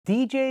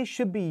DJs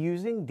should be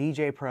using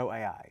DJay Pro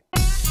AI.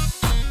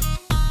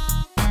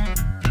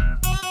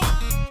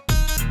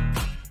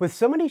 With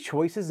so many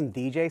choices in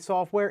DJ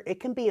software, it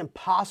can be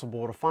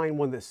impossible to find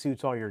one that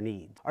suits all your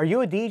needs. Are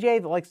you a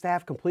DJ that likes to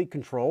have complete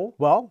control?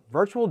 Well,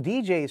 Virtual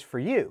DJay is for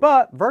you.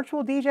 But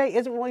Virtual DJay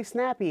isn't really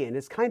snappy and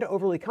it's kind of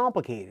overly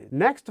complicated.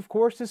 Next, of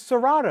course, is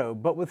Serato.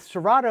 But with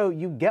Serato,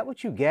 you get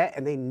what you get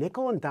and they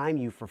nickel and dime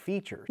you for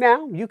features.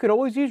 Now, you could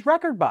always use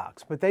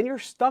Rekordbox, but then you're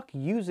stuck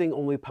using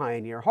only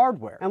Pioneer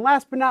hardware. And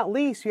last but not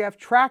least, you have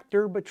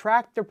Traktor, but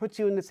Traktor puts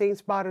you in the same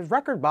spot as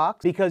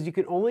Rekordbox because you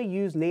can only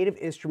use Native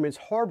Instruments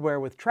hardware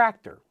with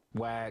Traktor.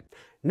 Whack.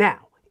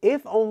 Now,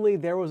 if only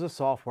there was a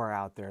software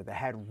out there that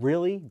had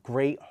really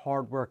great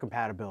hardware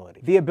compatibility,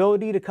 the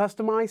ability to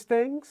customize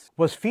things,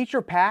 was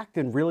feature-packed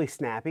and really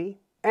snappy,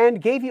 and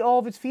gave you all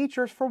of its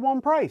features for one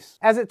price.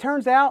 As it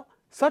turns out,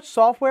 such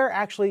software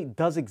actually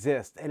does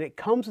exist, and it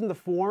comes in the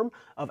form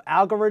of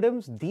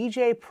Algoriddim's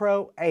DJay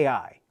Pro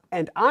AI.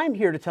 And I'm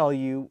here to tell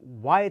you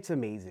why it's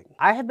amazing.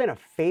 I have been a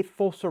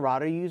faithful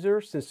Serato user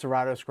since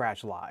Serato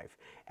Scratch Live.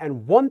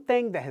 And one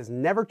thing that has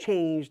never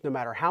changed, no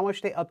matter how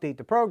much they update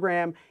the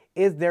program,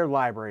 is their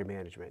library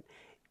management.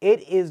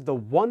 It is the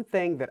one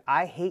thing that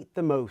I hate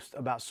the most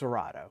about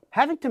Serato.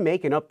 Having to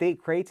make and update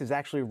crates is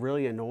actually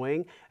really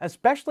annoying,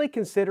 especially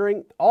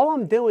considering all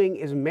I'm doing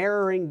is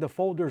mirroring the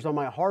folders on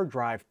my hard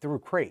drive through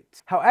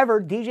crates. However,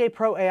 DJay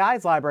Pro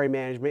AI's library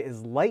management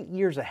is light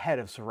years ahead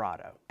of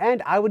Serato.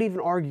 And I would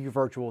even argue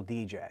Virtual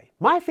DJay.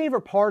 My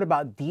favorite part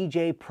about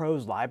DJay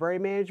Pro's library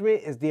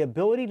management is the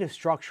ability to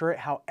structure it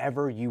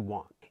however you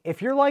want. If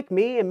you're like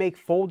me and make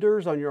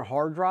folders on your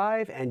hard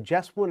drive and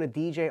just want to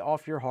DJ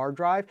off your hard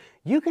drive,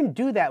 you can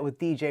do that with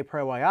DJay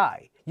Pro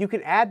AI. You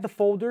can add the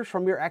folders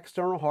from your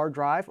external hard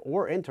drive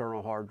or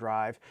internal hard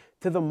drive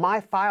to the My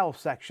Files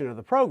section of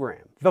the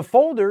program. The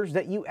folders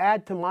that you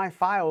add to My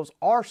Files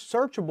are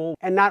searchable,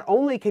 and not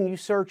only can you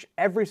search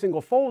every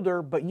single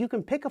folder, but you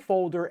can pick a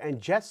folder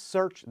and just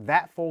search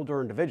that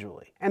folder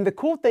individually. And the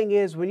cool thing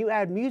is, when you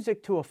add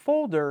music to a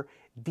folder,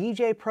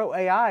 DJay Pro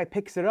AI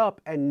picks it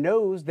up and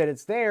knows that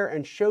it's there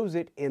and shows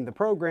it in the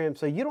program,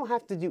 so you don't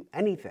have to do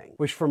anything,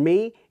 which for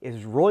me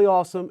is really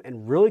awesome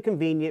and really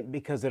convenient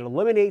because it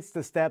eliminates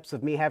the steps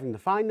of me having to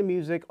find the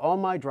music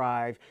on my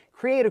drive,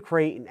 create a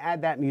crate, and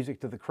add that music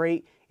to the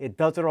crate. It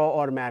does it all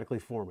automatically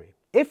for me.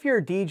 If you're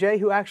a DJ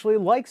who actually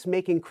likes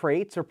making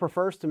crates or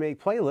prefers to make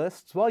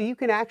playlists, well, you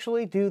can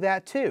actually do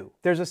that too.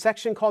 There's a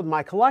section called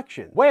My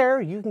Collection,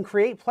 where you can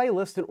create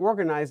playlists and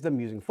organize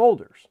them using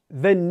folders.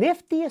 The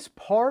niftiest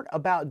part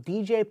about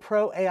DJay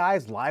Pro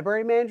AI's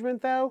library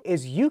management, though,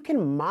 is you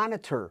can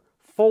monitor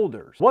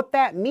folders. What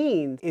that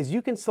means is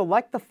you can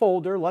select the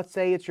folder, let's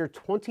say it's your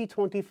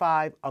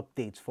 2025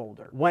 updates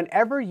folder.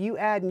 Whenever you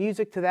add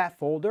music to that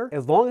folder,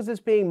 as long as it's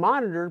being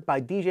monitored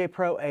by DJay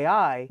Pro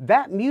AI,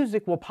 that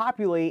music will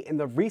populate in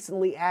the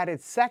recently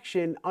added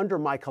section under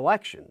My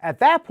Collection. At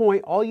that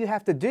point, all you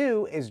have to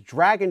do is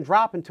drag and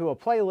drop into a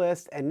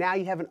playlist, and now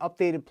you have an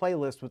updated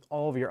playlist with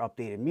all of your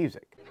updated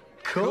music.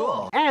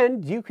 Cool.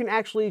 And you can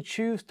actually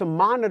choose to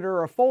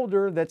monitor a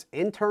folder that's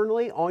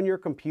internally on your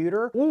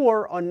computer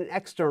or on an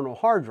external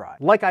hard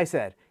drive. Like I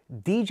said,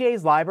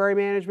 DJay's library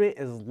management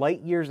is light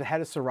years ahead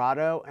of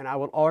Serato, and I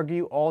would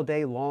argue all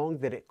day long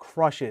that it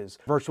crushes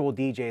Virtual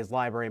DJay's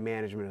library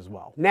management as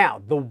well.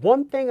 Now, the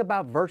one thing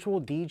about Virtual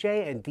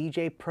DJay and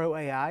DJay Pro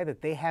AI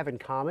that they have in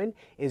common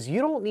is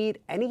you don't need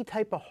any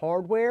type of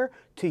hardware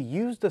to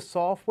use the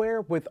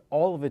software with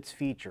all of its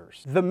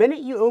features. The minute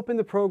you open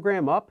the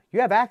program up,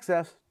 you have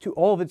access to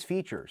all of its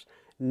features.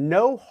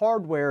 No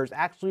hardware is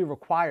actually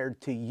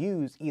required to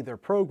use either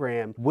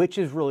program, which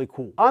is really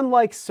cool.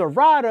 Unlike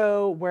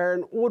Serato, where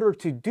in order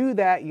to do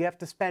that, you have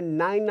to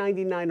spend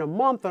 $9.99 a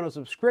month on a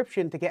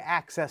subscription to get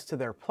access to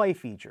their play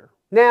feature.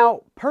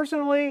 Now,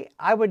 personally,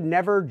 I would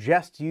never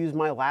just use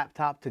my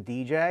laptop to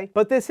DJ,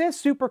 but this is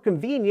super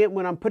convenient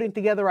when I'm putting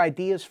together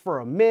ideas for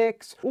a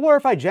mix, or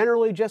if I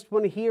generally just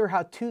want to hear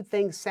how two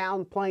things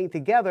sound playing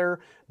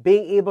together,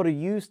 being able to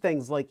use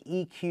things like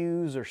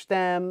EQs or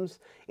stems.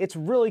 It's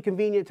really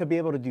convenient to be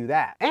able to do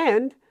that.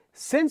 And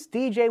since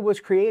DJay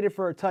was created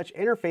for a touch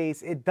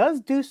interface, it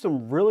does do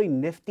some really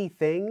nifty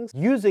things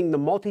using the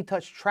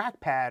multi-touch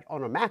trackpad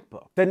on a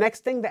MacBook. The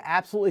next thing that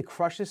absolutely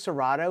crushes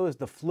Serato is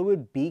the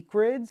fluid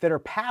Beatgrids that are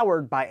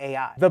powered by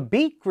AI. The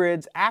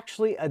Beatgrids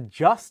actually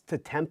adjust to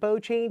tempo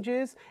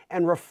changes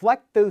and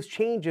reflect those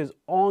changes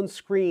on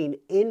screen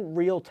in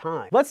real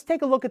time. Let's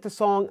take a look at the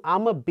song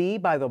I'm a Bee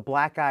by the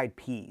Black Eyed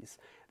Peas.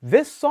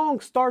 This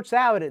song starts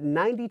out at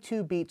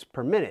 92 beats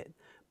per minute.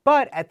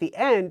 But at the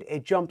end,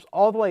 it jumps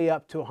all the way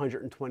up to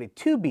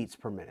 122 beats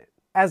per minute.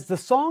 As the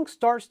song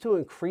starts to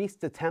increase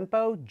the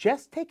tempo,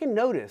 just take a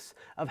notice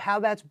of how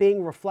that's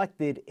being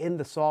reflected in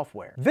the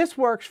software. This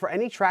works for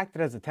any track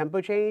that has a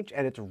tempo change,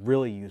 and it's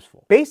really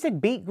useful.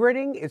 Basic beat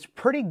gridding is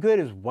pretty good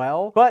as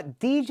well, but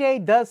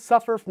DJay does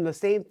suffer from the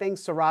same thing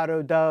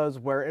Serato does,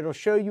 where it'll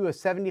show you a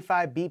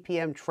 75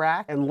 BPM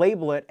track and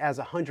label it as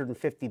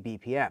 150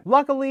 BPM.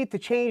 Luckily, to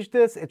change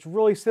this, it's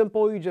really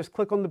simple. You just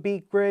click on the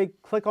beat grid,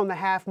 click on the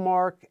half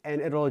mark,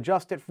 and it'll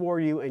adjust it for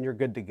you, and you're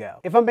good to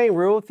go. If I'm being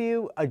real with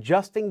you,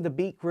 adjusting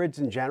the beat grids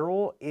in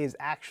general is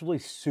actually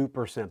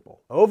super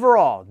simple.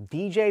 Overall,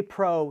 DJay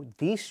Pro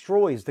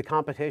destroys the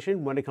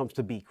competition when it comes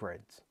to beat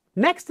grids.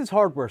 Next is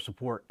hardware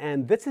support,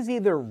 and this is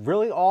either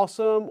really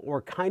awesome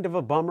or kind of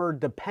a bummer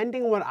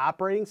depending on what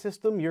operating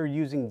system you're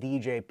using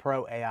DJay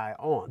Pro AI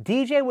on.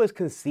 DJay was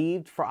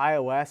conceived for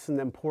iOS and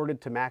then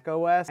ported to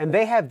macOS, and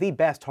they have the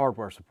best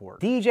hardware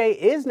support. DJay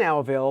is now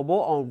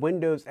available on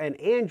Windows and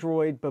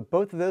Android, but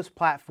both of those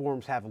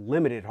platforms have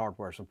limited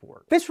hardware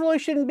support. This really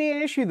shouldn't be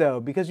an issue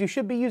though, because you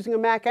should be using a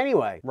Mac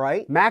anyway,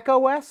 right?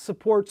 macOS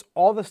supports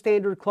all the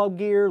standard club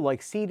gear like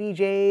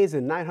CDJs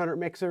and 900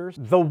 mixers.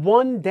 The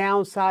one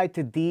downside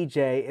to DJay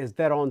is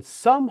that on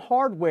some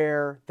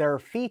hardware, there are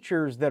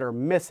features that are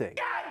missing.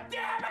 God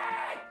damn it!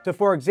 So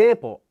for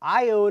example,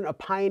 I own a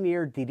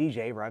Pioneer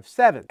DJay Rev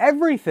 7.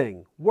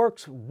 Everything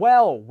works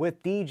well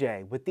with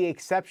DJay, with the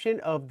exception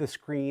of the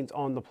screens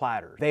on the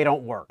platters. They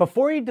don't work.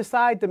 Before you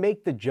decide to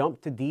make the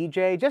jump to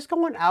DJay, just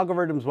go on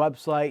Algoriddim's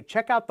website,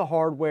 check out the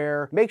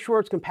hardware, make sure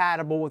it's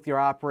compatible with your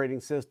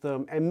operating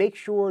system, and make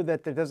sure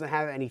that it doesn't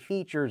have any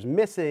features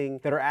missing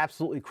that are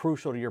absolutely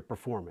crucial to your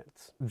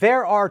performance.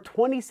 There are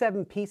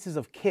 27 pieces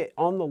of kit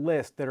on the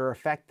list that are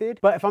affected,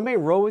 but if I'm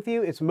being real with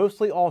you, it's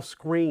mostly all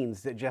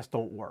screens that just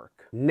don't work.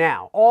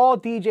 Now, all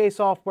DJay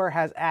software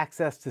has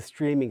access to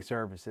streaming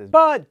services,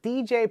 but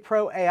DJay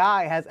Pro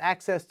AI has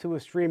access to a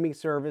streaming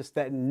service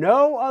that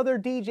no other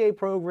DJay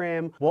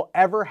program will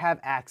ever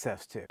have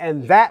access to.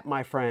 And that,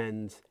 my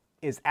friends,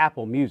 is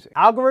Apple Music.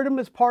 Algoriddim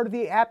is part of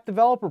the App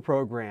Developer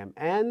Program,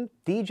 and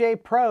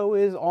DJay Pro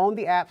is on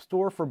the App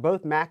Store for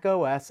both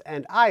macOS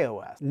and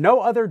iOS. No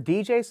other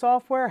DJay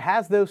software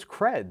has those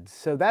creds,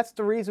 so that's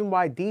the reason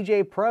why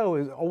DJay Pro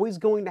is always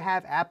going to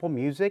have Apple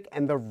Music,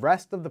 and the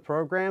rest of the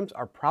programs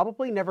are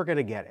probably never going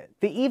to get it.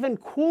 The even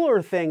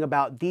cooler thing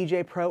about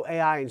DJay Pro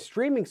AI and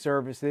streaming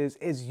services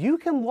is you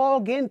can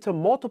log into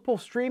multiple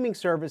streaming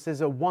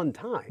services at one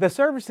time. The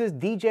services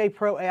DJay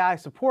Pro AI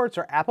supports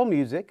are Apple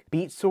Music,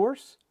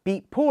 BeatSource,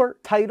 Beatport,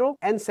 Tidal,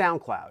 and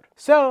SoundCloud.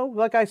 So,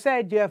 like I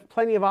said, you have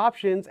plenty of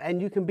options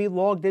and you can be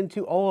logged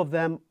into all of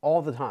them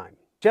all the time.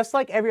 Just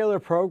like every other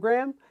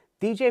program,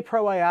 DJay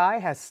Pro AI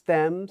has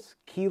stems,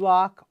 key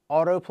lock,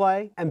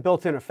 autoplay, and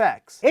built-in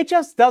effects. It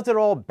just does it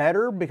all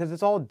better because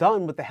it's all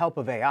done with the help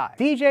of AI.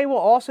 DJay will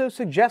also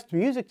suggest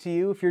music to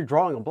you if you're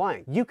drawing a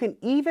blank. You can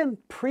even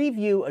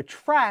preview a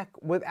track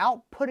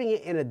without putting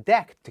it in a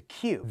deck to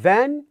cue.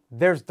 Then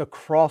there's the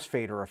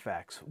crossfader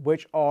effects,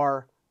 which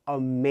are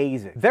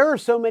amazing. There are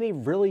so many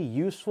really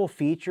useful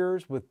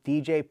features with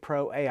DJay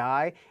Pro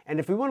AI, and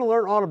if you want to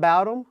learn all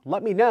about them,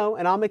 let me know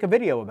and I'll make a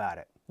video about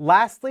it.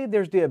 Lastly,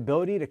 there's the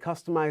ability to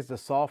customize the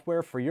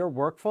software for your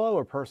workflow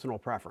or personal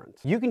preference.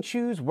 You can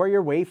choose where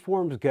your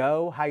waveforms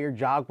go, how your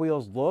jog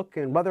wheels look,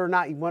 and whether or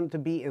not you want it to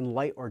be in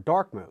light or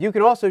dark mode. You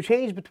can also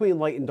change between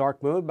light and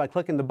dark mode by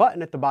clicking the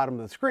button at the bottom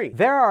of the screen.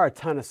 There are a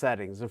ton of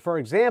settings, and for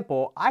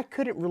example, I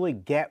couldn't really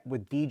get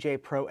with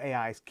DJay Pro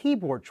AI's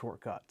keyboard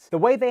shortcuts. The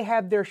way they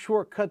have their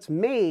shortcuts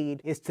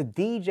made is to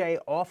DJ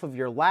off of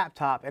your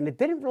laptop, and it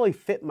didn't really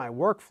fit my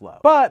workflow.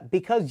 But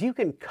because you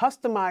can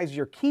customize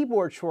your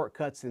keyboard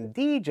shortcuts in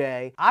DJay,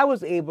 I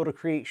was able to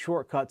create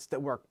shortcuts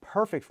that work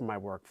perfect for my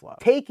workflow.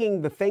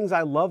 Taking the things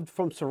I loved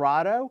from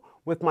Serato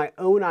with my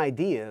own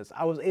ideas,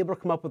 I was able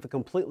to come up with a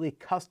completely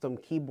custom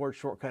keyboard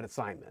shortcut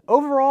assignment.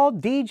 Overall,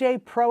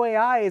 DJay Pro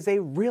AI is a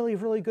really,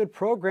 really good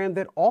program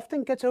that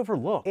often gets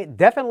overlooked. It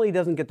definitely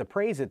doesn't get the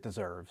praise it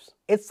deserves.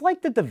 It's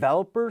like the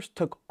developers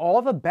took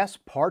all the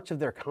best parts of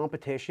their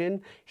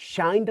competition,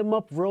 shined them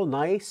up real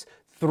nice,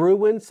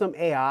 threw in some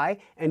AI,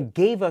 and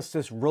gave us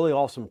this really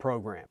awesome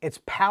program. It's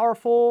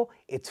powerful,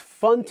 it's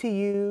fun to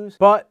use,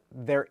 but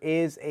there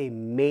is a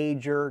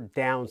major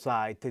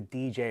downside to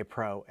DJay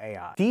Pro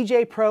AI.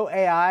 DJay Pro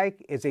AI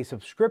is a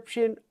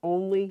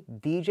subscription-only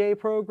DJ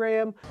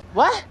program.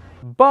 What?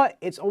 But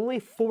it's only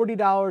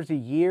 $40 a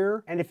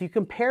year, and if you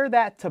compare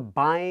that to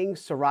buying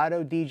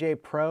Serato DJay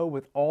Pro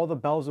with all the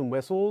bells and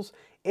whistles,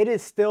 it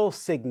is still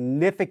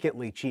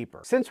significantly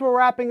cheaper. Since we're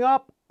wrapping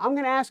up, I'm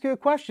gonna ask you a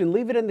question,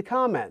 leave it in the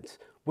comments.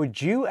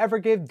 Would you ever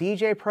give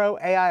DJay Pro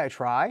AI a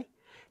try?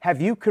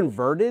 Have you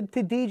converted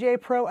to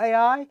DJay Pro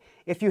AI?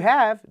 If you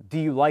have, do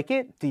you like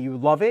it? Do you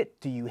love it?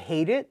 Do you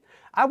hate it?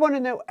 I want to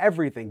know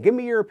everything. Give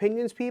me your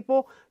opinions,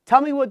 people.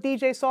 Tell me what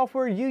DJay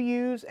software you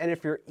use and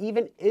if you're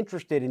even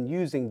interested in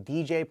using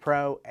DJay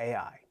Pro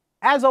AI.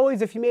 As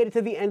always, if you made it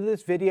to the end of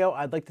this video,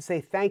 I'd like to say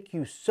thank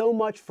you so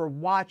much for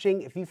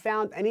watching. If you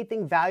found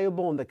anything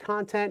valuable in the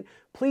content,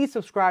 please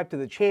subscribe to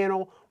the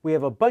channel. We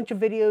have a bunch of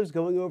videos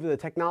going over the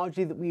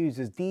technology that we use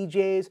as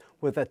DJs,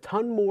 with a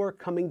ton more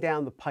coming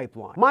down the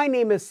pipeline. My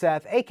name is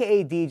Seth,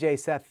 aka DJ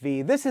Seth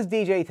V. This is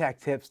DJ Tech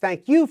Tips.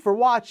 Thank you for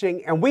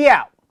watching, and we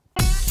out.